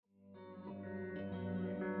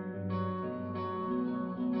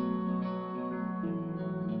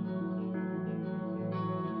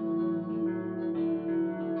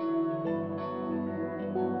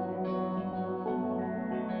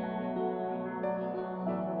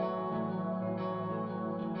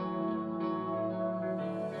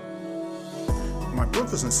My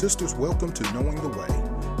brothers and sisters, welcome to Knowing the Way,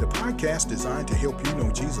 the podcast designed to help you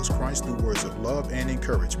know Jesus Christ through words of love and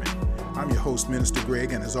encouragement. I'm your host, Minister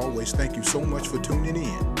Greg, and as always, thank you so much for tuning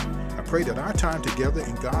in. I pray that our time together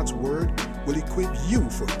in God's Word will equip you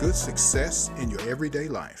for good success in your everyday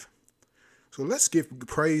life. So let's give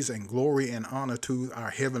praise and glory and honor to our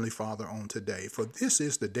Heavenly Father on today, for this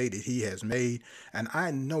is the day that He has made, and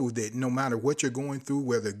I know that no matter what you're going through,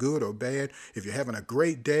 whether good or bad, if you're having a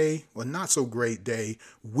great day or not so great day,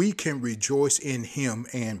 we can rejoice in Him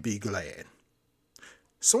and be glad.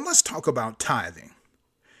 So let's talk about tithing.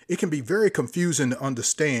 It can be very confusing to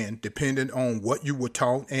understand depending on what you were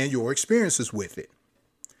taught and your experiences with it.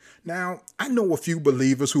 Now, I know a few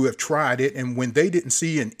believers who have tried it, and when they didn't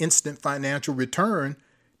see an instant financial return,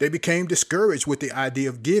 they became discouraged with the idea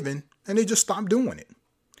of giving, and they just stopped doing it.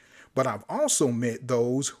 But I've also met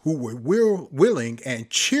those who were willing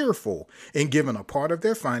and cheerful in giving a part of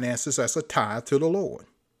their finances as a tithe to the Lord.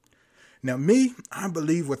 Now, I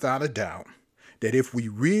believe without a doubt that if we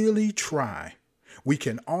really try, we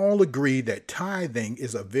can all agree that tithing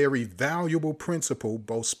is a very valuable principle,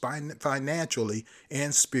 both financially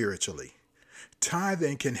and spiritually.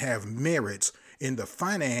 Tithing can have merits in the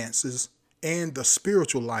finances and the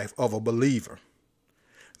spiritual life of a believer.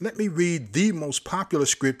 Let me read the most popular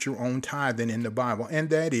scripture on tithing in the Bible, and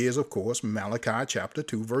that is, of course, Malachi chapter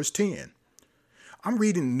 2, verse 10. I'm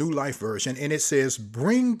reading the New Life Version, and it says,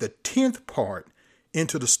 "Bring the 10th part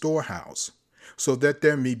into the storehouse, so that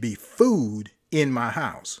there may be food in my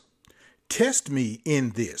house. Test me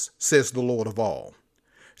in this, says the Lord of all.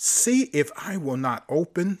 See if I will not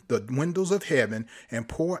open the windows of heaven and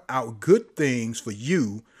pour out good things for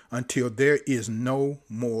you until there is no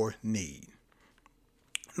more need."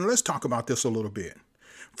 Now let's talk about this a little bit.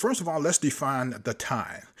 First of all, let's define the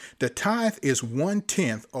tithe. The tithe is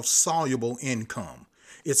 1/10 of saleable income.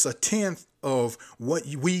 It's a tenth of what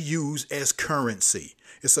we use as currency.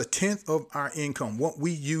 It's a tenth of our income, what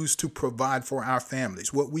we use to provide for our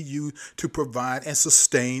families, what we use to provide and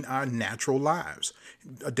sustain our natural lives.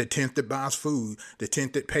 The tenth that buys food, the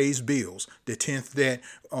tenth that pays bills, the tenth that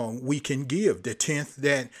we can give, the tenth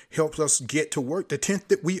that helps us get to work, the tenth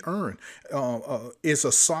that we earn is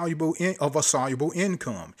a soluble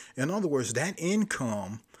income. In other words, that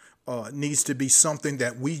income needs to be something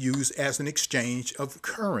that we use as an exchange of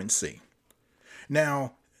currency.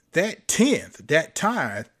 Now, that tenth, that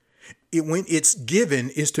tithe, when it's given,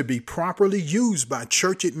 is to be properly used by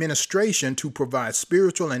church administration to provide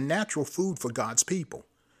spiritual and natural food for God's people.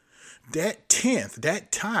 That tenth,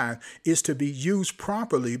 that tithe, is to be used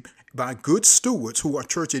properly by good stewards who are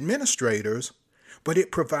church administrators, but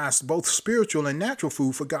it provides both spiritual and natural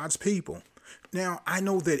food for God's people. Now, I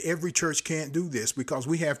know that every church can't do this because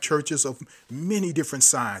we have churches of many different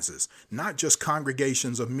sizes, not just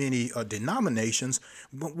congregations of many denominations,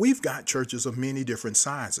 but we've got churches of many different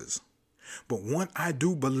sizes. But what I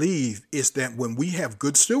do believe is that when we have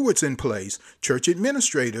good stewards in place, church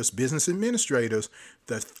administrators, business administrators,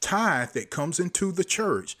 the tithe that comes into the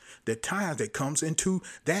church, the tithe that comes into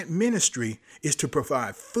that ministry is to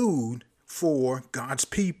provide food for God's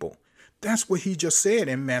people. That's what he just said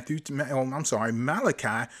in Malachi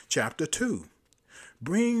chapter 2.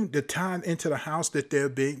 Bring the tithe into the house that there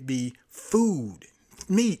be food,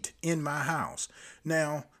 meat in my house.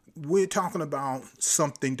 Now, we're talking about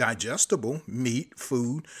something digestible, meat,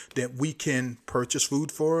 food, that we can purchase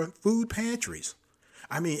food for food pantries.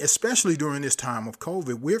 I mean, especially during this time of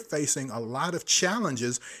COVID, we're facing a lot of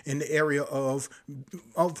challenges in the area of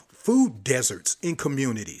food deserts in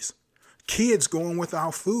communities. Kids going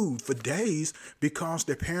without food for days because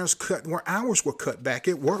their parents' hours were cut back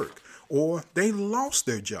at work, or they lost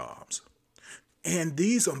their jobs. And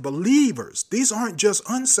these are believers. These aren't just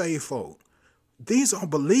unsaved folk. These are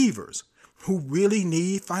believers who really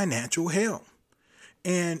need financial help.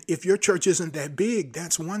 And if your church isn't that big,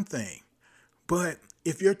 that's one thing. But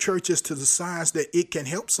if your church is to the size that it can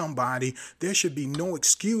help somebody, there should be no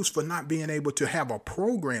excuse for not being able to have a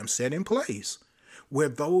program set in place where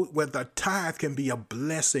the tithe can be a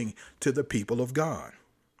blessing to the people of God.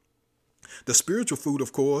 The spiritual food,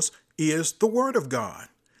 of course, is the Word of God.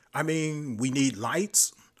 I mean, we need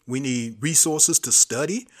lights, we need resources to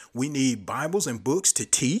study, we need Bibles and books to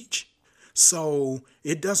teach. So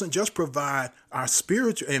it doesn't just provide our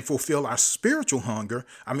spiritual and fulfill our spiritual hunger,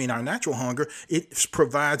 our natural hunger, it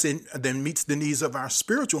provides and then meets the needs of our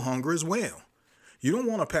spiritual hunger as well. You don't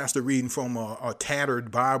want a pastor reading from a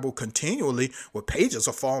tattered Bible continually where pages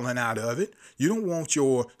are falling out of it. You don't want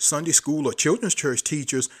your Sunday school or children's church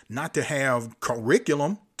teachers not to have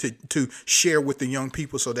curriculum to share with the young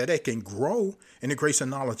people so that they can grow in the grace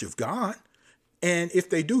and knowledge of God. And if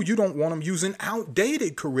they do, you don't want them using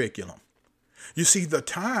outdated curriculum. You see, the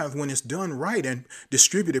tithe, when it's done right and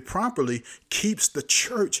distributed properly, keeps the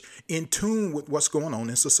church in tune with what's going on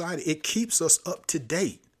in society. It keeps us up to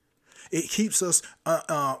date. It keeps us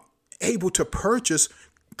able to purchase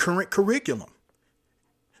current curriculum.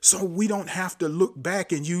 So we don't have to look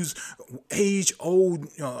back and use age-old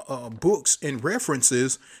books and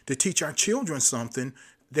references to teach our children something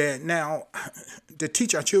that's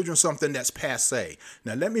passé.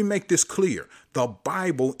 Now, let me make this clear. The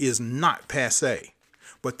Bible is not passé,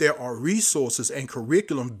 but there are resources and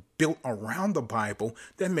curriculum built around the Bible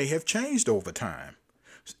that may have changed over time.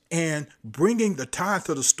 And bringing the tithe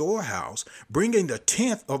to the storehouse, bringing the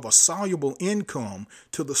 10th of a soluble income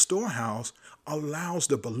to the storehouse allows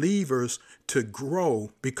the believers to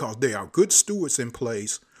grow because there are good stewards in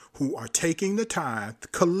place who are taking the tithe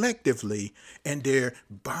collectively, and they're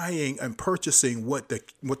buying and purchasing what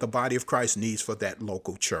the body of Christ needs for that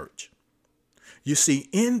local church. You see,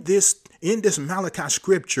 in this Malachi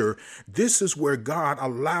scripture, this is where God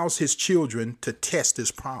allows his children to test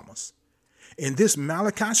his promise. In this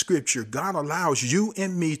Malachi scripture, God allows you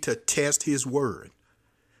and me to test his word.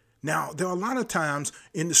 Now, there are a lot of times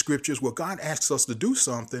in the scriptures where God asks us to do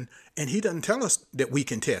something and he doesn't tell us that we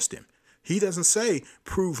can test him. He doesn't say,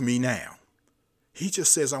 prove me now. He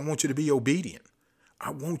just says, I want you to be obedient.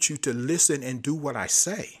 I want you to listen and do what I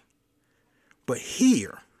say. But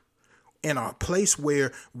here, in a place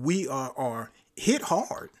where we are hit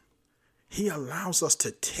hard, he allows us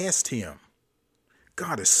to test him.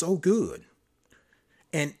 God is so good.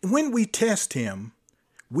 And when we test him,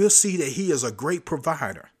 we'll see that he is a great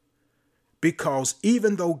provider. Because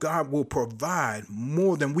even though God will provide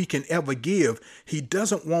more than we can ever give, he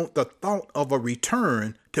doesn't want the thought of a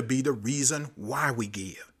return to be the reason why we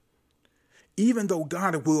give. Even though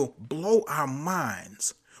God will blow our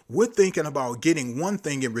minds, we're thinking about getting one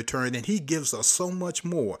thing in return and he gives us so much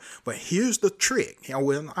more. But here's the trick.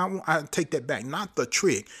 Well, I take that back. Not the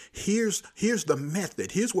trick. Here's the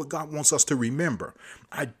method. Here's what God wants us to remember.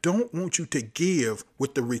 I don't want you to give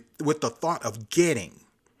with the thought of getting.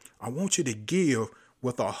 I want you to give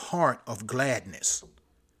with a heart of gladness.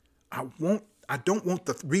 I don't want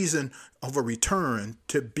the reason of a return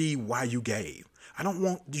to be why you gave. I don't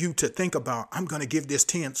want you to think about, I'm going to give this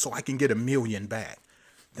 10 so I can get $1 million back.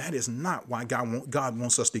 That is not why God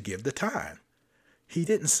wants us to give the tithe. He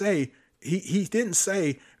didn't say,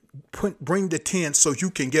 bring the 10 so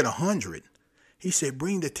you can get 100. He said,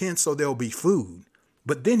 bring the 10 so there'll be food.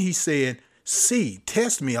 But then he said,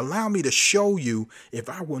 test me, allow me to show you if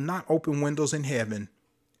I will not open windows in heaven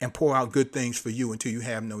and pour out good things for you until you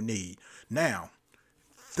have no need. Now,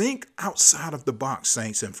 think outside of the box,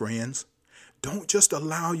 saints and friends. Don't just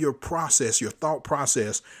allow your thought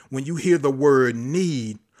process, when you hear the word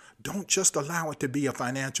need, don't just allow it to be a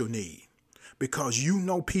financial need. Because you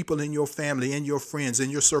know people in your family, in your friends,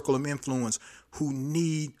 in your circle of influence who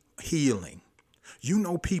need healing. You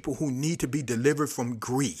know people who need to be delivered from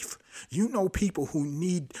grief. You know people who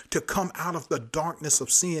need to come out of the darkness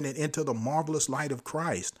of sin and into the marvelous light of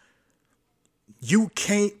Christ. You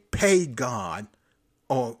can't pay God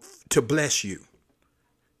to bless you.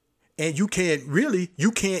 And you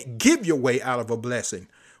can't give your way out of a blessing.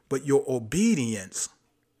 But your obedience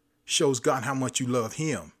shows God how much you love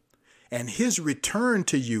him. And his return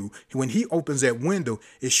to you, when he opens that window,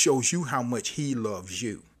 it shows you how much he loves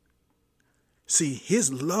you. See,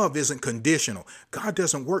 his love isn't conditional. God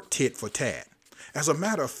doesn't work tit for tat. As a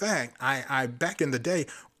matter of fact, I back in the day,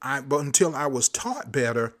 but until I was taught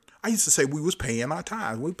better, I used to say we was paying our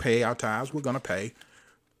tithes. We pay our tithes. We're going to pay.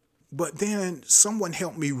 But then someone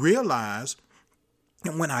helped me realize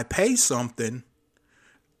that when I pay something,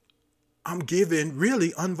 I'm giving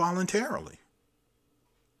really involuntarily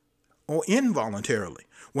or involuntarily.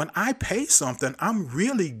 When I pay something, I'm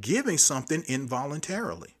really giving something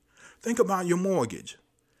involuntarily. Think about your mortgage.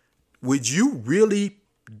 Would you really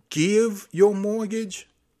give your mortgage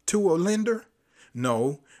to a lender?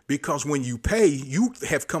 No, because when you pay, you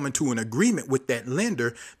have come into an agreement with that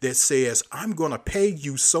lender that says, I'm going to pay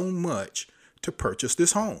you so much to purchase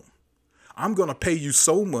this home. I'm going to pay you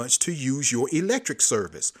so much to use your electric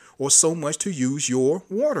service or so much to use your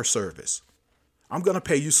water service. I'm going to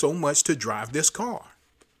pay you so much to drive this car.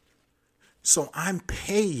 So I'm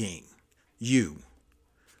paying you.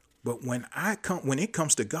 But when it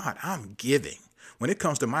comes to God, I'm giving. When it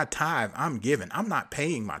comes to my tithe, I'm giving. I'm not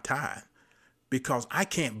paying my tithe because I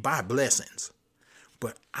can't buy blessings.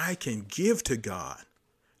 But I can give to God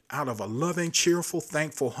out of a loving, cheerful,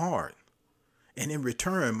 thankful heart. And in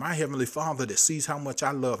return, my Heavenly Father that sees how much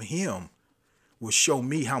I love him will show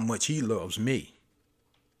me how much he loves me.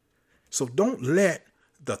 So don't let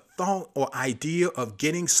the thought or idea of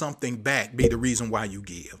getting something back be the reason why you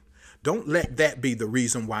give. Don't let that be the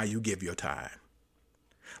reason why you give your tithe.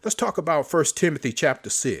 Let's talk about 1 Timothy chapter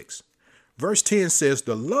 6. Verse 10 says,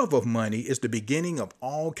 the love of money is the beginning of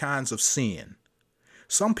all kinds of sin.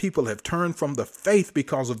 Some people have turned from the faith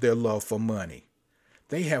because of their love for money.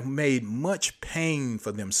 They have made much pain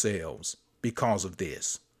for themselves because of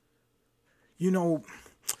this. You know,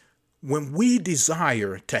 when we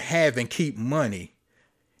desire to have and keep money,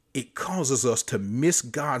 it causes us to miss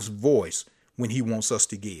God's voice when he wants us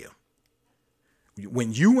to give.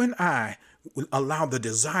 When you and I allow the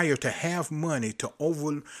desire to have money to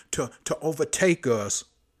overtake us,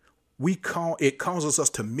 it causes us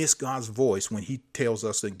to miss God's voice when he tells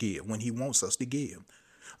us to give, when he wants us to give.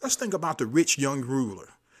 Let's think about the rich young ruler.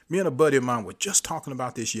 Me and a buddy of mine were just talking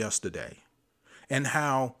about this yesterday, and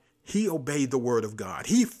how he obeyed the word of God.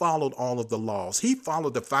 He followed all of the laws. He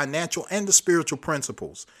followed the financial and the spiritual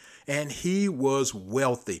principles, and he was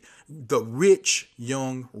wealthy. The rich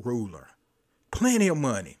young ruler, plenty of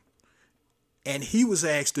money. And he was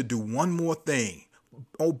asked to do one more thing,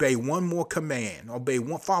 obey one more command,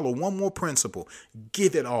 follow one more principle,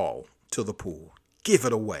 give it all to the poor, give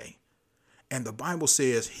it away. And the Bible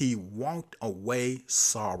says he walked away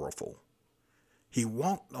sorrowful. He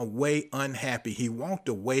walked away unhappy. He walked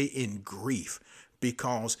away in grief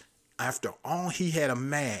because after all he had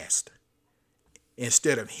amassed,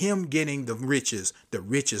 instead of him getting the riches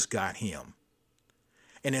got him.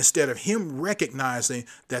 And instead of him recognizing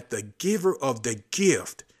that the giver of the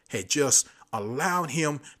gift had just allowed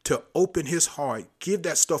him to open his heart, give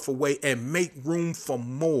that stuff away, and make room for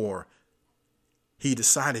more, he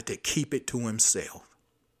decided to keep it to himself.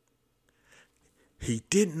 He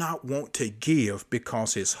did not want to give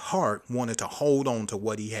because his heart wanted to hold on to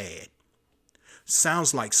what he had.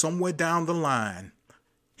 Sounds like somewhere down the line,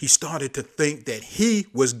 he started to think that he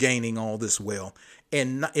was gaining all this wealth,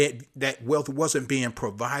 and that wealth wasn't being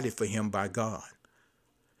provided for him by God.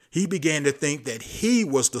 He began to think that he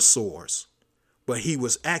was the source, but he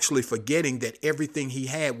was actually forgetting that everything he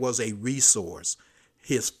had was a resource.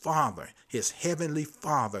 His Father, his heavenly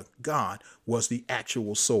Father, God, was the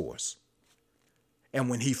actual source. And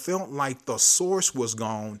when he felt like the source was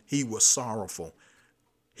gone, he was sorrowful.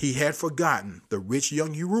 He had forgotten, the rich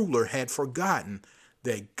young ruler had forgotten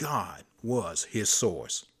that God was his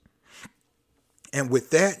source. And with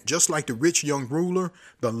that, just like the rich young ruler,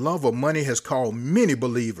 the love of money has caused many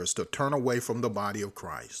believers to turn away from the body of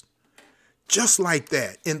Christ. Just like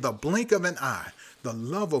that, in the blink of an eye, the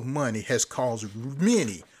love of money has caused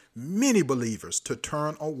many believers to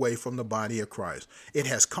turn away from the body of Christ. It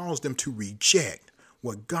has caused them to reject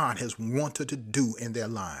what God has wanted to do in their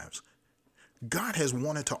lives. God has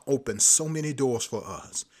wanted to open so many doors for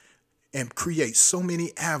us and create so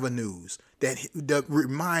many avenues that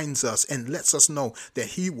reminds us and lets us know that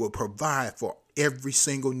he will provide for every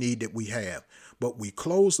single need that we have. But we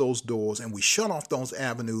close those doors and we shut off those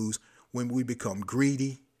avenues when we become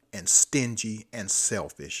greedy and stingy and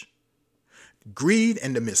selfish. Greed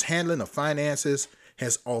and the mishandling of finances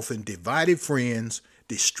has often divided friends,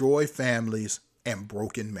 destroyed families, and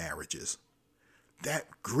broken marriages. That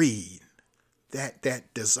greed,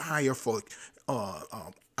 that desire for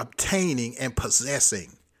obtaining and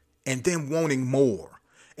possessing, and then wanting more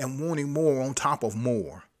on top of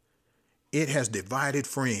more, it has divided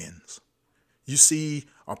friends. You see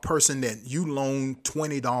a person that you loan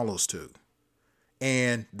 $20 to,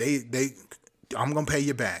 and I'm going to pay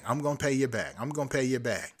you back. I'm going to pay you back. I'm going to pay you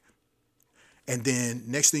back. And then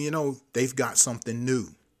next thing you know, they've got something new.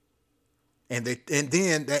 And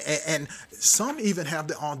some even have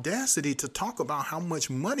the audacity to talk about how much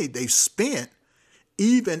money they've spent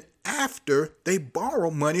even after they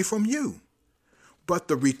borrow money from you. But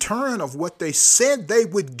the return of what they said they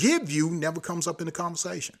would give you never comes up in the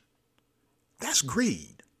conversation. That's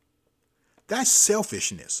greed. That's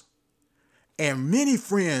selfishness. And many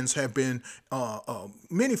friendships have been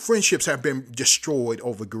destroyed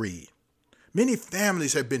over greed. Many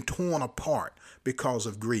families have been torn apart because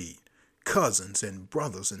of greed. Cousins and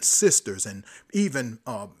brothers and sisters and even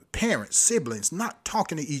parents, siblings not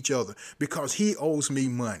talking to each other because he owes me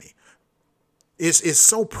money. It's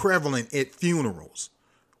so prevalent at funerals.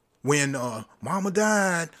 When mama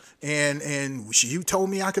died and she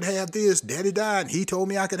told me I could have this, daddy died and he told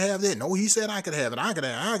me I could have that. No, he said I could have it.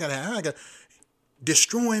 I could.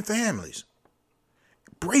 Destroying families,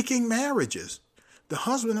 breaking marriages. The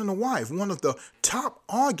husband and the wife, one of the top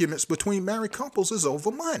arguments between married couples is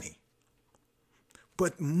over money.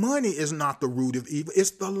 But money is not the root of evil.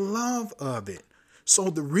 It's the love of it. So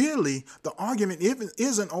the argument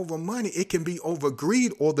isn't over money. It can be over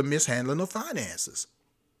greed or the mishandling of finances.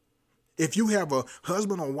 If you have a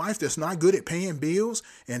husband or wife that's not good at paying bills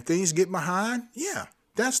and things get behind, yeah,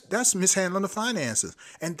 that's mishandling the finances.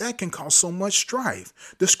 And that can cause so much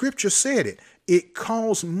strife. The scripture said it. It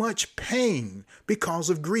caused much pain because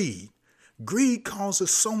of greed. Greed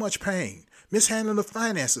causes so much pain. Mishandling the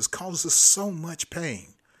finances causes so much pain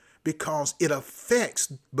because it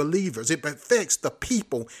affects believers. It affects the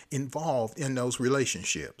people involved in those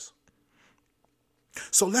relationships.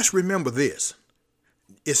 So let's remember this.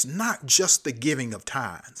 It's not just the giving of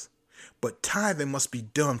tithes, but tithing must be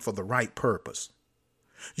done for the right purpose.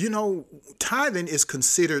 You know, tithing is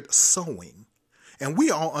considered sowing, and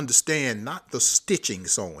we all understand not the stitching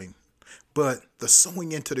sowing, but the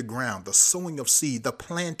sowing into the ground, the sowing of seed, the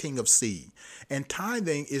planting of seed. And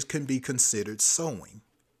tithing can be considered sowing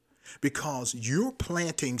because you're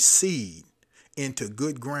planting seed into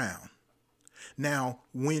good ground. Now,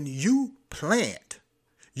 when you plant,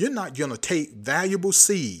 you're not going to take valuable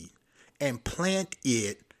seed and plant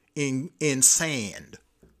it in sand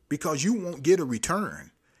because you won't get a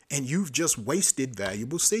return and you've just wasted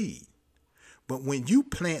valuable seed. But when you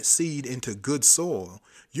plant seed into good soil,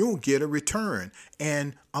 you'll get a return.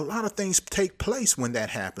 And a lot of things take place when that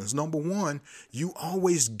happens. Number one, you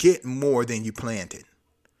always get more than you planted.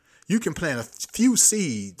 You can plant a few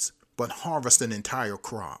seeds, but harvest an entire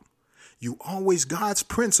crop. God's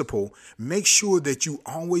principle, make sure that you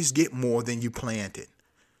always get more than you planted.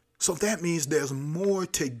 So that means there's more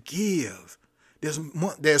to give.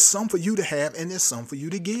 There's some for you to have and there's some for you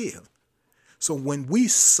to give. So when we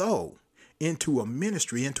sow into a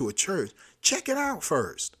ministry, into a church, check it out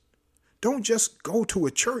first. Don't just go to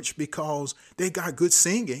a church because they got good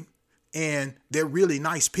singing and they're really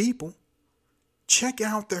nice people. Check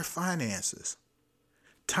out their finances.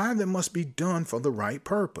 Tithing must be done for the right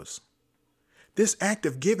purpose. This act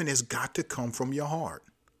of giving has got to come from your heart.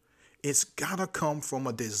 It's got to come from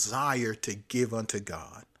a desire to give unto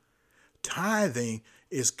God. Tithing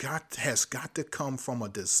has got to come from a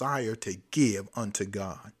desire to give unto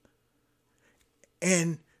God.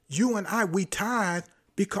 And you and I, we tithe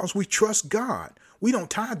because we trust God. We don't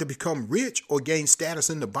tithe to become rich or gain status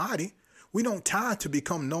in the body. We don't tithe to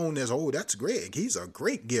become known as, oh, that's Greg. He's a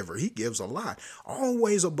great giver. He gives a lot,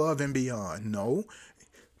 always above and beyond. No,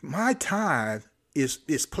 my tithe is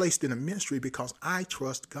placed in a ministry because I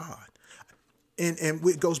trust God. And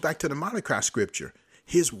it goes back to the Malachi scripture.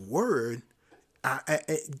 His word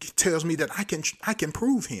tells me that I can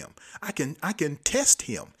prove him. I can test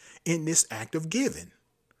him in this act of giving.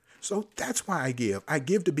 So that's why I give. I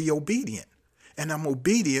give to be obedient. And I'm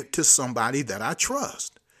obedient to somebody that I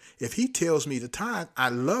trust. If he tells me to tithe, I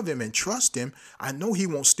love him and trust him. I know he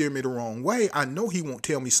won't steer me the wrong way. I know he won't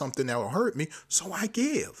tell me something that will hurt me. So I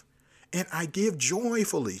give. And I give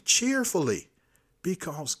joyfully, cheerfully,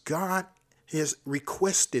 because God has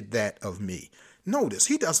requested that of me. Notice,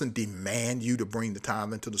 he doesn't demand you to bring the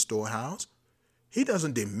tithe into the storehouse. He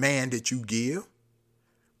doesn't demand that you give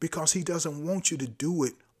because he doesn't want you to do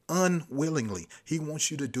it unwillingly. He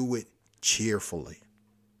wants you to do it cheerfully.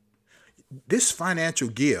 This financial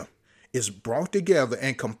gift is brought together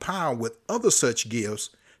and compiled with other such gifts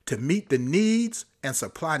to meet the needs and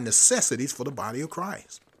supply necessities for the body of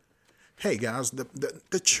Christ. Hey guys,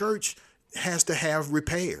 the church has to have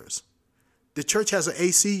repairs. The church has an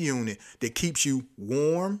AC unit that keeps you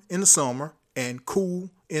warm in the summer and cool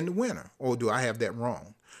in the winter. Or do I have that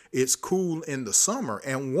wrong? It's cool in the summer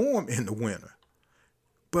and warm in the winter.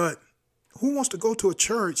 But who wants to go to a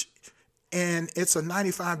church and it's a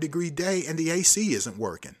 95-degree day and the AC isn't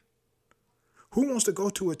working? Who wants to go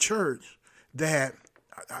to a church that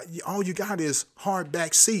all you got is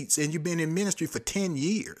hardback seats and you've been in ministry for 10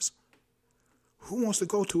 years? Who wants to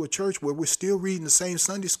go to a church where we're still reading the same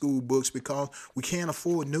Sunday school books because we can't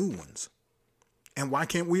afford new ones? And why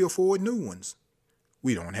can't we afford new ones?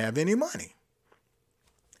 We don't have any money.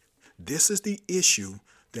 This is the issue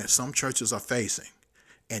that some churches are facing.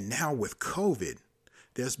 And now with COVID,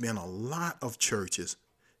 there's been a lot of churches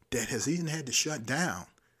that has even had to shut down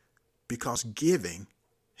because giving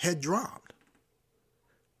had dropped.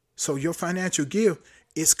 So your financial gift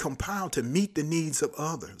is compiled to meet the needs of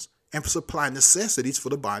others and supply necessities for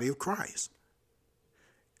the body of Christ.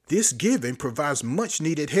 This giving provides much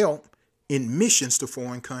needed help in missions to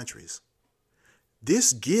foreign countries.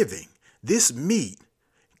 This giving, this meat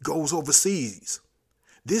goes overseas.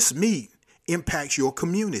 This meat impacts your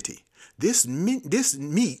community. This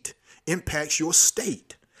meat impacts your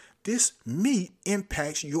state. This meat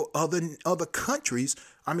impacts your other countries.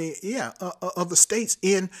 Other states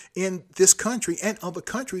in this country and other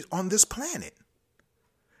countries on this planet.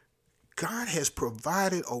 God has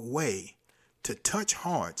provided a way to touch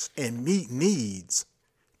hearts and meet needs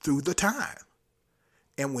through the tithe.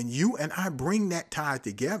 And when you and I bring that tithe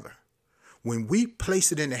together, when we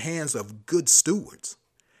place it in the hands of good stewards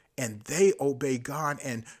and they obey God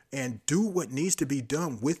and do what needs to be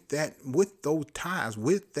done with those tithes,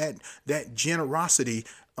 with that generosity,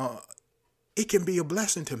 it can be a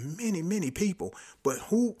blessing to many, many people. But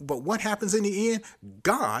what happens in the end?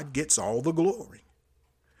 God gets all the glory.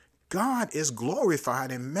 God is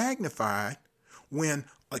glorified and magnified when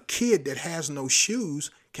a kid that has no shoes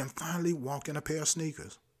can finally walk in a pair of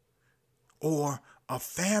sneakers. Or a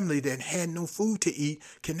family that had no food to eat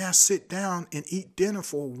can now sit down and eat dinner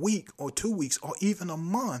for a week or 2 weeks or even a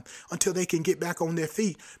month until they can get back on their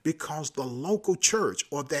feet, because the local church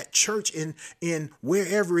or that church in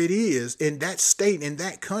wherever it is, in that state, in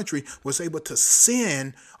that country, was able to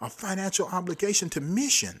send a financial obligation to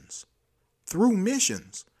missions, through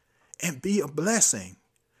missions, and be a blessing.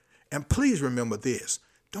 And please remember this.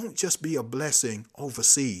 Don't just be a blessing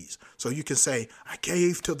overseas. So you can say, I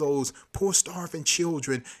gave to those poor starving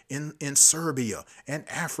children in Serbia and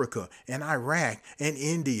Africa and Iraq and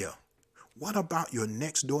India. What about your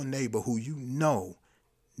next door neighbor who you know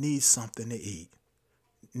needs something to eat,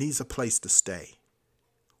 needs a place to stay?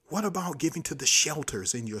 What about giving to the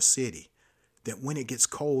shelters in your city, that when it gets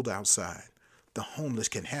cold outside, the homeless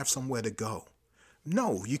can have somewhere to go?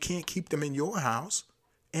 No, you can't keep them in your house.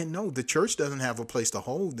 And no, the church doesn't have a place to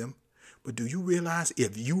hold them. But do you realize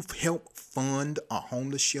if you help fund a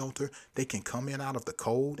homeless shelter, they can come in out of the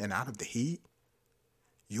cold and out of the heat?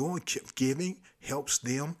 Your giving helps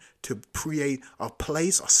them to create a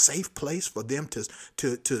place, a safe place for them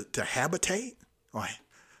to habitate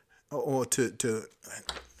or to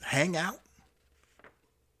hang out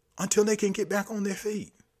until they can get back on their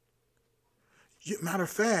feet. Matter of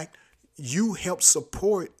fact, you help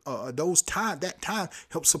support that tithe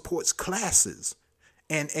helps supports classes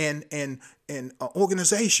and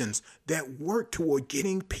organizations that work toward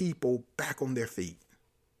getting people back on their feet.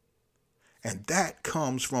 And that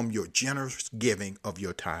comes from your generous giving of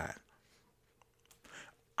your tithe.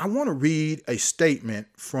 I want to read a statement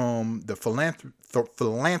from the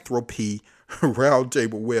Philanthropy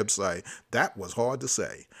Roundtable website. That was hard to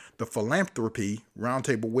say. The Philanthropy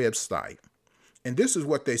Roundtable website. And this is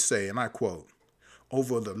what they say, and I quote,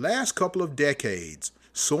 "Over the last couple of decades,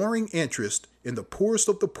 soaring interest in the poorest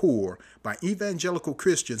of the poor by evangelical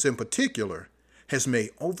Christians in particular has made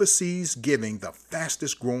overseas giving the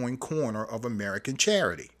fastest growing corner of American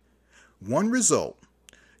charity. One result,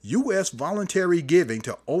 U.S. voluntary giving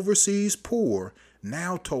to overseas poor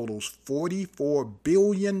now totals $44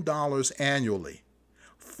 billion annually,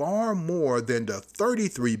 far more than the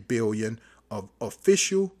 $33 billion of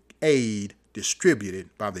official aid distributed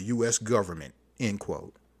by the U.S. government," end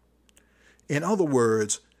quote. In other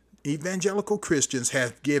words, evangelical Christians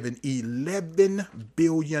have given $11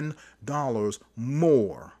 billion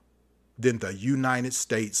more than the United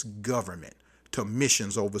States government to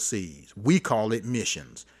missions overseas. We call it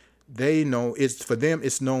missions. They know for them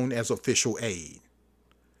it's known as official aid.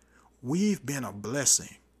 We've been a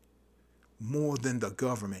blessing more than the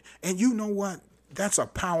government. And you know what? That's a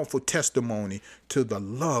powerful testimony to the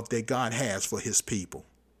love that God has for his people.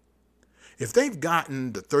 If they've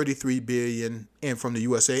gotten the $33 billion in from the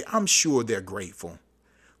USA, I'm sure they're grateful.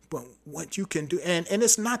 But what you can do, and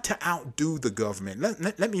it's not to outdo the government.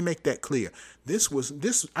 Let me make that clear.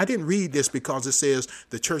 I didn't read this because it says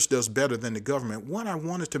the church does better than the government. What I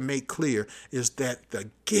wanted to make clear is that the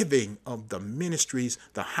giving of the ministries,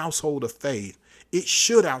 the household of faith, it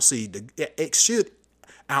should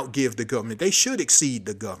outgive the government. They should exceed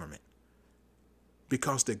the government,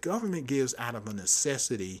 because the government gives out of a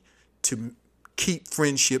necessity to keep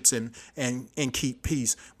friendships and keep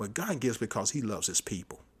peace. But God gives because he loves his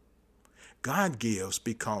people. God gives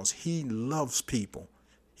because he loves people.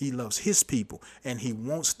 He loves his people, and he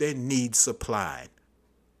wants their needs supplied.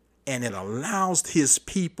 And it allows his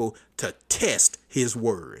people to test his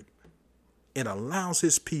word. It allows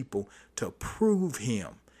his people to prove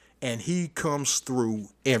him. And he comes through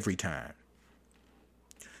every time.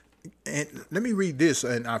 And let me read this.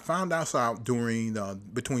 And I found out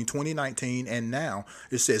between 2019 and now,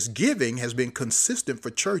 it says giving has been consistent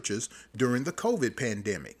for churches during the COVID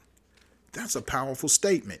pandemic. That's a powerful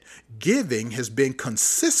statement. Giving has been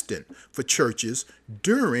consistent for churches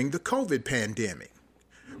during the COVID pandemic.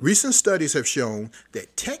 Recent studies have shown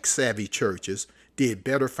that tech-savvy churches did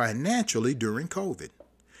better financially during COVID.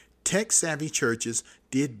 Tech-savvy churches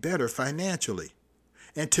did better financially.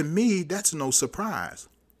 And to me, that's no surprise,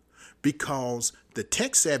 because the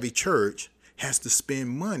tech-savvy church has to spend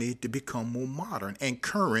money to become more modern and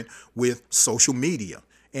current with social media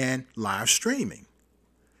and live streaming.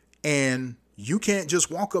 And you can't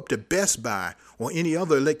just walk up to Best Buy or any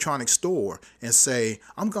other electronic store and say,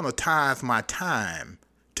 I'm going to tithe my time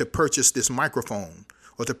to purchase this microphone,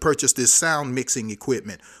 or to purchase this sound mixing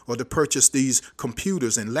equipment, or to purchase these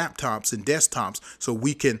computers and laptops and desktops so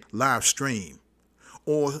we can live stream.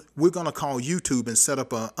 Or we're going to call YouTube and set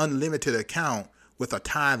up an unlimited account with a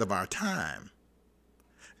tithe of our time.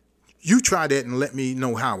 You try that and let me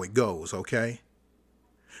know how it goes, okay?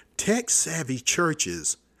 Tech-savvy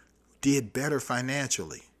churches did better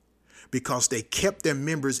financially because they kept their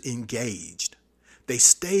members engaged. They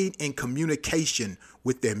stayed in communication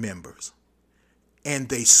with their members. And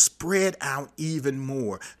they spread out even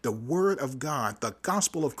more. The word of God, the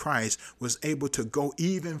gospel of Christ, was able to go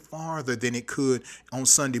even farther than it could on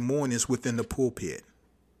Sunday mornings within the pulpit.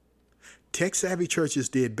 Tech-savvy churches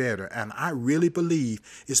did better, and I really believe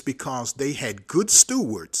it's because they had good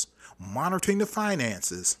stewards monitoring the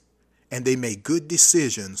finances, and they made good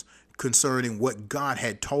decisions concerning what God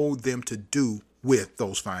had told them to do with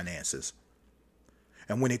those finances.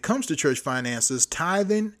 And when it comes to church finances,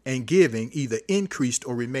 tithing and giving either increased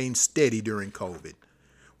or remained steady during COVID.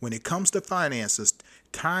 When it comes to finances,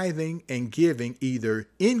 tithing and giving either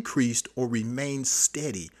increased or remained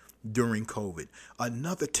steady during COVID.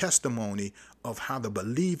 Another testimony of how the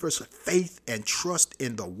believer's faith and trust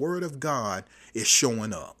in the Word of God is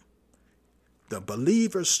showing up. The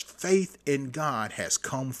believer's faith in God has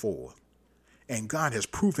come forth, and God has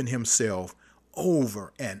proven himself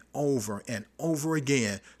over and over and over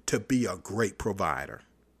again to be a great provider.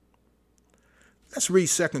 Let's read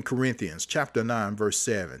 2 Corinthians chapter 9, verse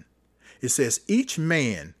 7. It says, each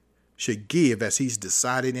man should give as he's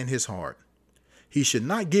decided in his heart. He should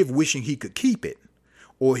not give wishing he could keep it,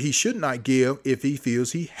 or he should not give if he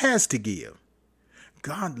feels he has to give.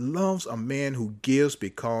 God loves a man who gives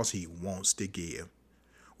because he wants to give.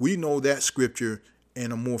 We know that scripture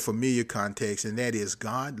in a more familiar context, and that is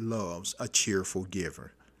God loves a cheerful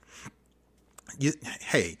giver.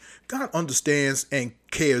 Hey, God understands and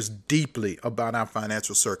cares deeply about our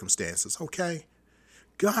financial circumstances, okay?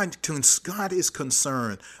 God is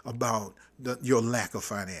concerned about your lack of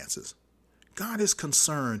finances. God is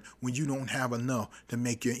concerned when you don't have enough to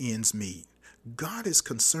make your ends meet. God is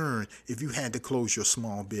concerned if you had to close your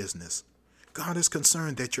small business. God is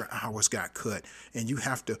concerned that your hours got cut and you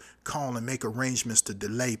have to call and make arrangements to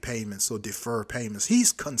delay payments or defer payments.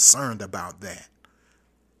 He's concerned about that.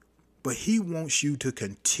 But he wants you to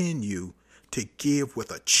continue to give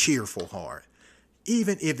with a cheerful heart.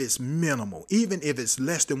 Even if it's minimal, even if it's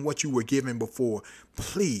less than what you were giving before,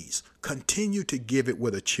 please continue to give it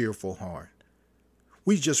with a cheerful heart.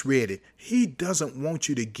 We just read it. He doesn't want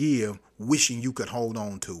you to give wishing you could hold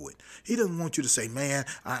on to it. He doesn't want you to say, man,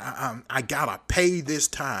 I gotta pay this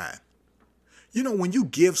time. You know, when you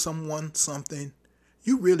give someone something,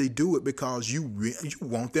 you really do it because you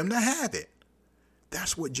want them to have it.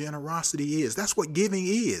 That's what generosity is. That's what giving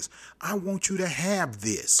is. I want you to have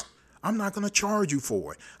this. I'm not going to charge you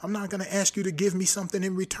for it. I'm not going to ask you to give me something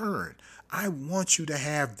in return. I want you to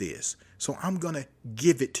have this. So I'm going to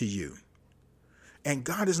give it to you. And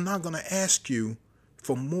God is not going to ask you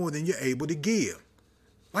for more than you're able to give.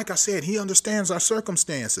 Like I said, he understands our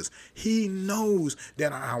circumstances. He knows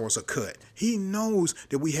that our hours are cut. He knows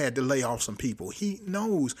that we had to lay off some people. He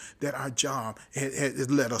knows that our job had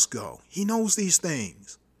let us go. He knows these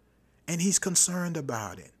things. And he's concerned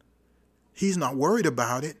about it. He's not worried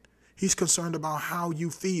about it. He's concerned about how you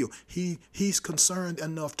feel. He's concerned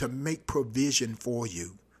enough to make provision for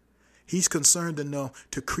you. He's concerned enough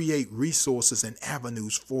to create resources and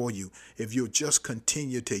avenues for you if you'll just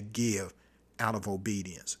continue to give out of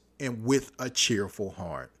obedience and with a cheerful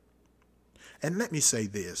heart. And let me say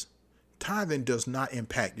this, tithing does not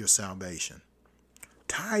impact your salvation.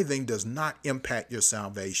 Tithing does not impact your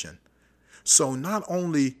salvation. So not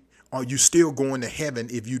only are you still going to heaven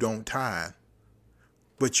if you don't tithe,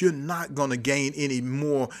 but you're not going to gain any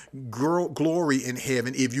more glory in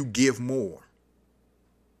heaven if you give more.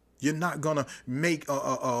 You're not going to make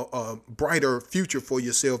a brighter future for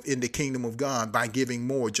yourself in the kingdom of God by giving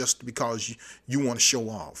more just because you want to show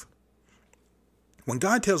off. When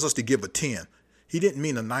God tells us to give a 10, he didn't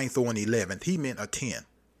mean a 9th or an 11th. He meant a 10.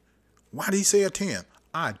 Why did he say a 10?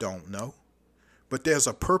 I don't know. But there's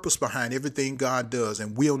a purpose behind everything God does,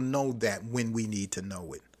 and we'll know that when we need to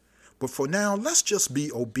know it. But for now, let's just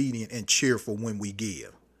be obedient and cheerful when we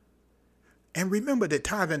give. And remember that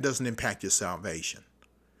tithing doesn't impact your salvation.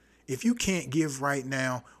 If you can't give right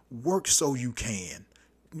now, work so you can.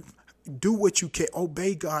 Do what you can.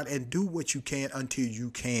 Obey God and do what you can until you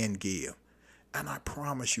can give. And I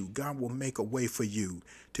promise you, God will make a way for you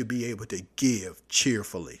to be able to give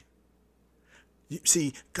cheerfully. You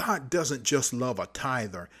see, God doesn't just love a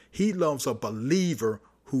tither. He loves a believer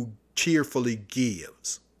who cheerfully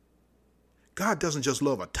gives. God doesn't just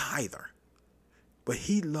love a tither, but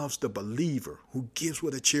he loves the believer who gives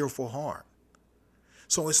with a cheerful heart.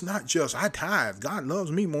 So it's not just, I tithe. God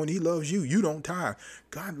loves me more than he loves you. You don't tithe.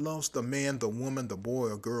 God loves the man, the woman, the boy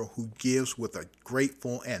or girl who gives with a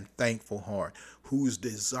grateful and thankful heart, whose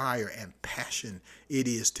desire and passion it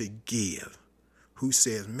is to give, who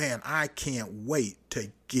says, man, I can't wait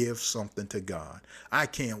to give something to God. I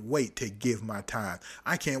can't wait to give my tithe.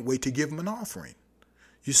 I can't wait to give him an offering.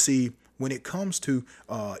 You see, when it comes to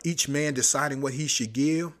each man deciding what he should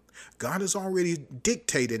give, God has already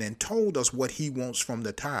dictated and told us what he wants from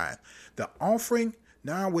the tithe. The offering,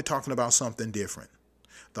 now we're talking about something different.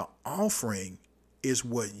 The offering is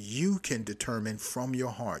what you can determine from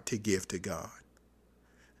your heart to give to God.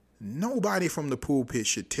 Nobody from the pulpit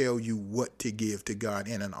should tell you what to give to God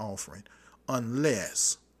in an offering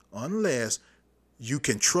unless you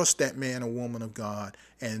can trust that man or woman of God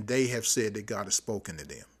and they have said that God has spoken to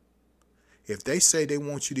them. If they say they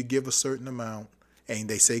want you to give a certain amount, and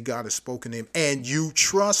they say God has spoken to them, and you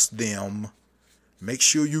trust them, make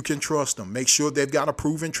sure you can trust them. Make sure they've got a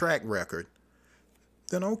proven track record.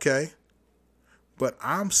 Then okay. But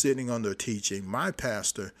I'm sitting under teaching. My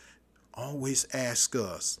pastor always asks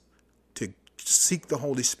us to seek the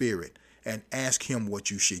Holy Spirit and ask him what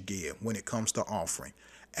you should give when it comes to offering.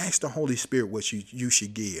 Ask the Holy Spirit what you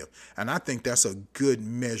should give. And I think that's a good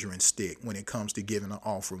measuring stick when it comes to giving an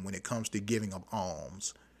offering, when it comes to giving of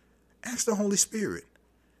alms. Ask the Holy Spirit.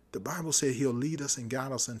 The Bible said he'll lead us and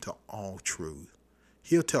guide us into all truth.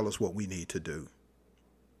 He'll tell us what we need to do.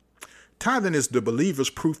 Tithing is the believer's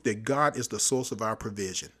proof that God is the source of our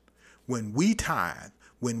provision. When we tithe,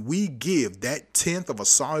 when we give that tenth of a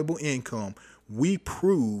saleable income, we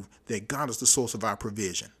prove that God is the source of our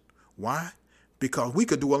provision. Why? Because we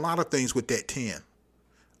could do a lot of things with that 10.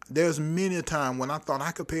 There's many a time when I thought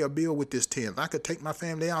I could pay a bill with this 10th. I could take my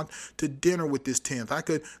family out to dinner with this 10th. I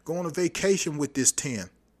could go on a vacation with this 10th.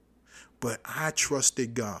 But I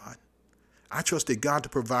trusted God. I trusted God to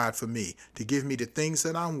provide for me, to give me the things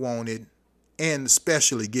that I wanted, and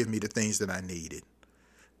especially give me the things that I needed.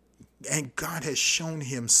 And God has shown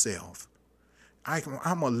himself.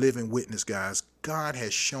 I'm a living witness, guys. God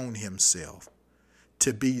has shown himself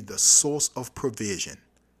to be the source of provision.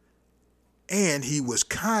 And he was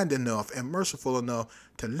kind enough and merciful enough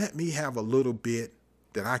to let me have a little bit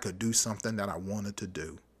that I could do something that I wanted to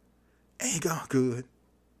do. Ain't God good?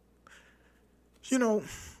 You know,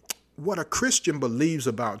 what a Christian believes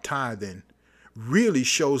about tithing really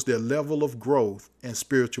shows their level of growth and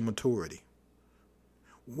spiritual maturity.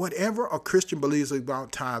 Whatever a Christian believes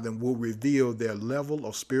about tithing will reveal their level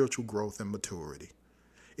of spiritual growth and maturity.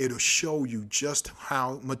 It'll show you just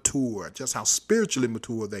how mature, just how spiritually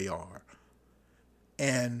mature they are.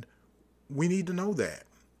 And we need to know that.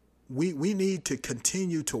 We need to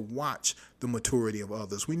continue to watch the maturity of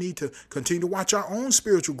others. We need to continue to watch our own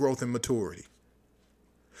spiritual growth and maturity.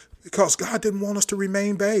 Because God didn't want us to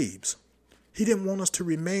remain babes. He didn't want us to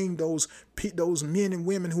remain those men and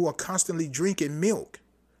women who are constantly drinking milk.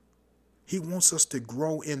 He wants us to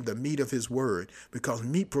grow in the meat of his word, because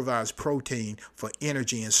meat provides protein for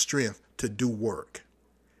energy and strength to do work.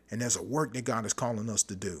 And there's a work that God is calling us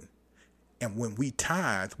to do. And when we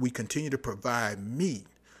tithe, we continue to provide meat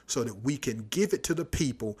so that we can give it to the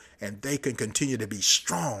people and they can continue to be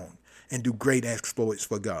strong and do great exploits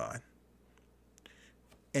for God.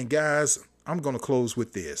 And guys, I'm going to close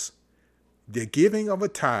with this. The giving of a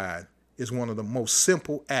tithe is one of the most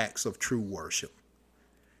simple acts of true worship.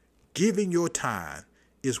 Giving your tithe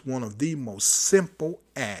is one of the most simple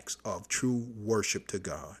acts of true worship to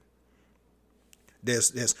God.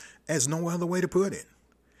 There's no other way to put it.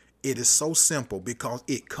 It is so simple because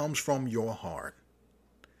it comes from your heart.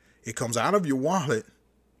 It comes out of your wallet,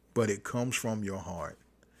 but it comes from your heart.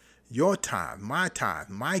 Your tithe,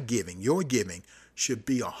 my giving, your giving should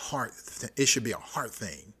be a heart. It should be a heart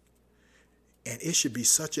thing. And it should be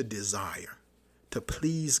such a desire to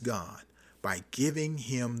please God by giving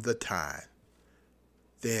him the tithe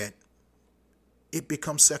that it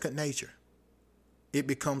becomes second nature. It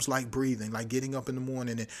becomes like breathing, like getting up in the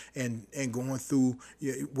morning and going through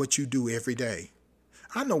what you do every day.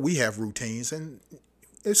 I know we have routines, and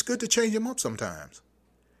it's good to change them up sometimes.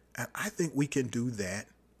 And I think we can do that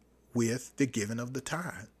with the giving of the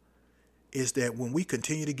tithe. Is that when we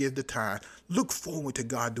continue to give the tithe, look forward to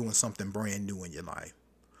God doing something brand new in your life.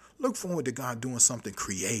 Look forward to God doing something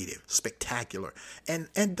creative, spectacular. And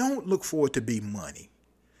don't look forward to be money.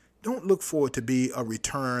 Don't look for it to be a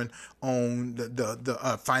return on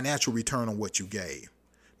the financial return on what you gave.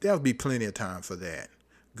 There'll be plenty of time for that.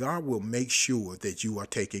 God will make sure that you are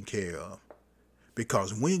taken care of.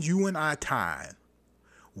 Because when you and I tithe,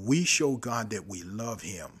 we show God that we love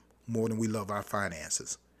him more than we love our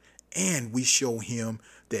finances. And we show him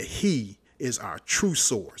that he is our true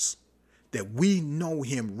source, that we know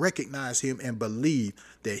him, recognize him, and believe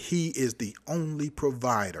that he is the only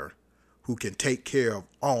provider who can take care of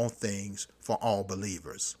all things for all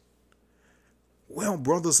believers. Well,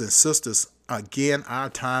 brothers and sisters, again, our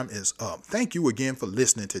time is up. Thank you again for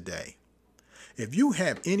listening today. If you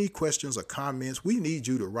have any questions or comments, we need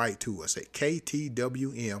you to write to us at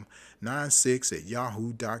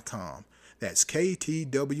ktwm96@yahoo.com. That's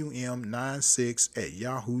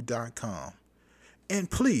ktwm96@yahoo.com. And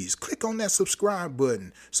please click on that subscribe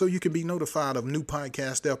button so you can be notified of new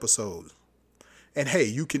podcast episodes. And hey,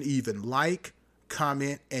 you can even like,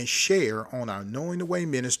 comment, and share on our Knowing the Way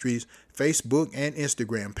Ministries Facebook and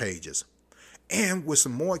Instagram pages. And with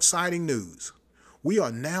some more exciting news, we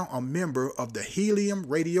are now a member of the Helium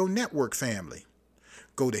Radio Network family.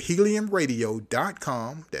 Go to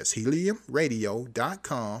heliumradio.com, that's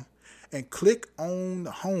heliumradio.com, and click on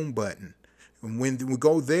the home button. And when we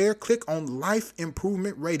go there, click on Life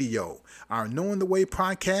Improvement Radio. Our Knowing the Way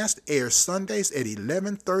podcast airs Sundays at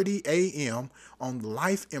 11:30 a.m. on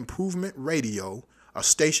Life Improvement Radio, a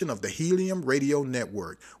station of the Helium Radio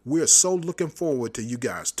Network. We're so looking forward to you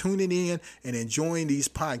guys tuning in and enjoying these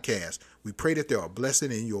podcasts. We pray that they're a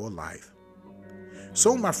blessing in your life.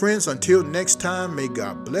 So, my friends, until next time, may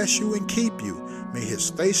God bless you and keep you. May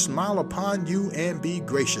his face smile upon you and be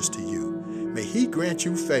gracious to you. May he grant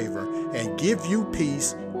you favor and give you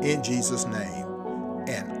peace in Jesus' name.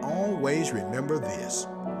 And always remember this: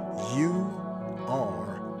 you are